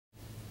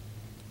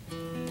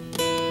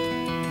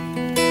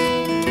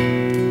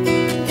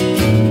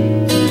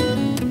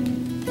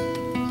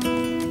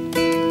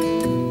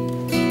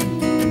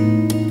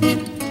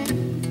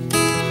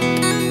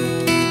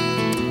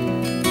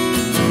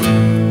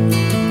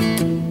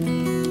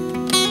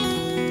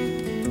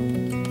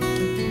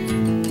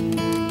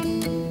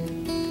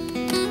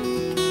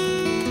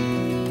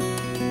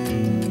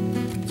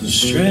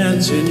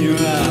strands in your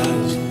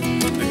eyes,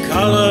 the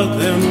color of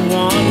them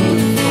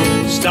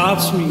wonderful,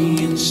 stops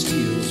me and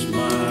steals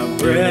my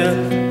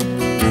breath.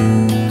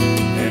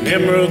 And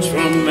emeralds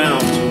from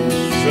mountains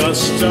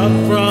just up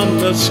from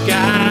the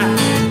sky,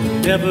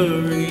 never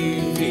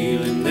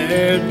revealing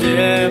their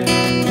depth.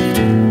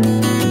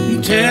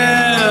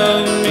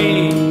 Tell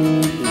me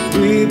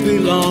we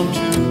belong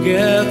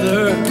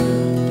together,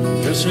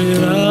 dress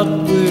it up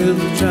with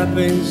the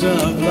trappings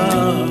of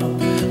love.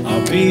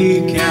 I'll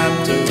be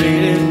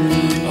captivated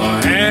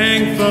or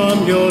hang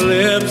from your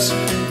lips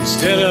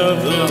instead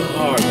of the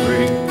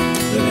heartbreak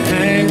that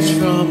hangs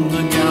from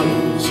the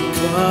gallows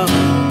above.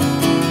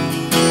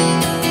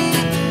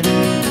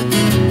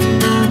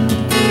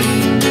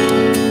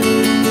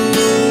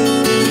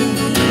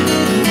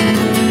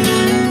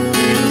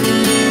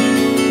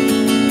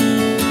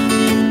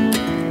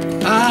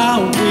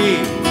 I'll be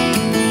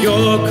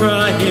your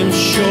crying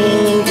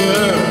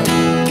shoulder,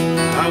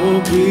 I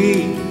will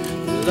be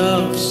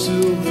love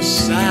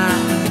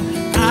suicide.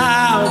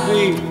 I'll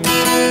be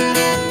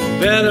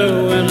better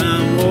when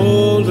I'm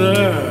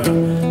older.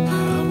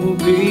 I will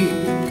be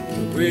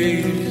the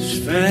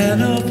greatest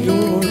fan of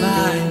your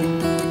life,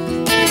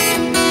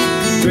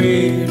 the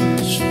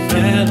greatest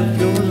fan of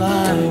your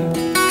life.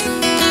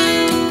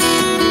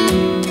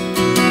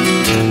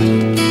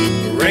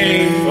 The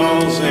rain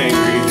falls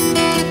angry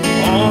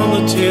on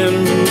the tin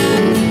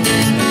roof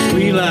as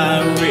we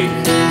lie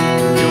awake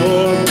in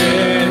your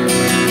bed.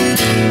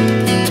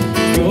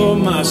 You're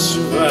my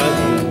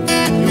survival,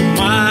 you're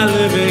my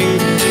living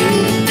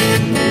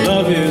proof.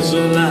 Love is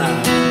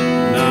alive,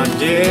 not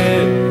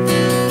dead.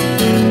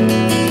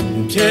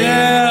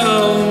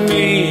 Tell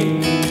me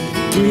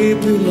we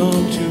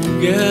belong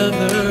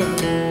together,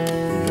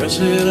 dress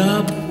it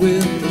up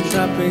with the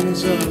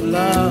trappings of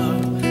love.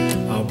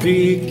 I'll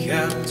be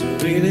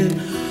captivated,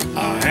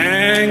 I'll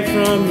hang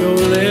from your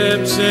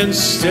lips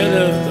instead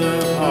of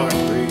the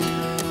heartbreak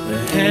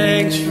that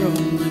hangs from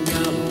the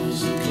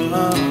gallows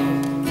above.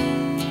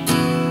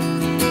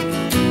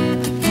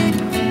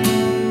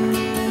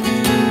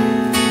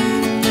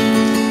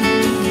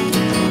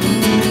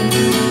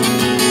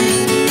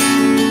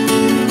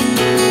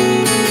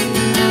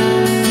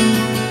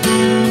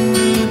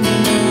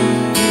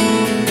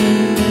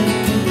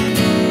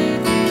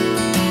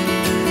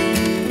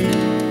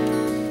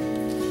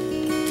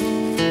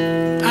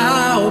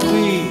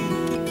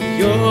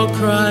 Your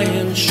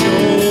crying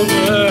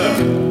shoulder,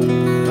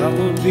 I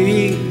will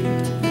be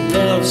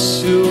love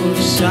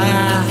suicide.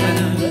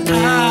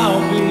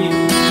 I'll be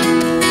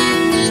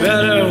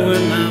better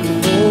when I'm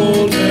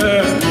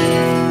older.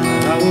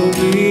 I will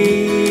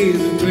be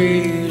the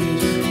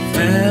greatest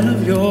fan of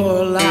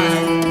your life.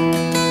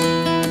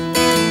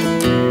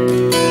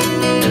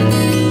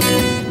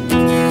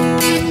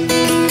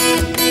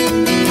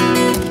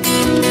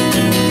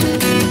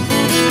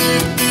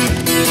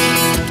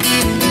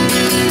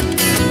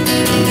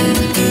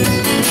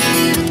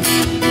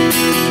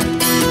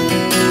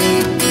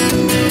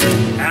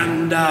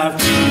 I've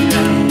turned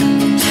down,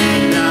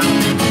 I'm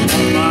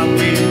on my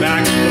way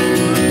back from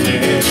the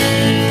dead.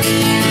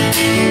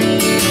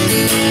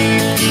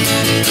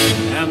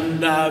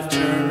 And I've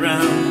turned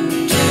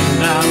round,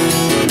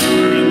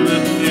 remembering the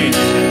things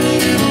that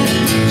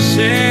you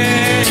said.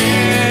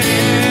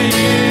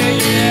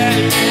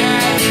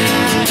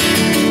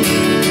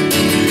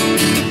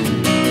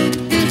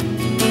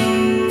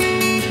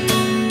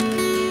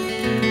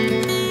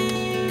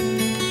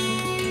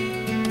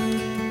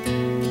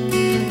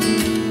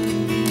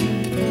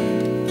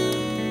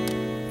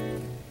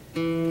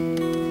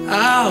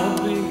 I'll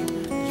be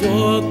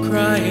your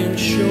crying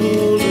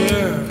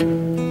shoulder,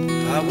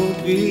 I will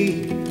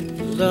be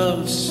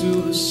love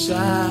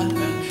suicide.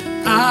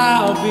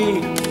 I'll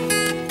be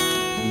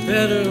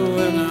better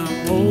when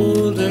I'm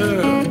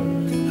older.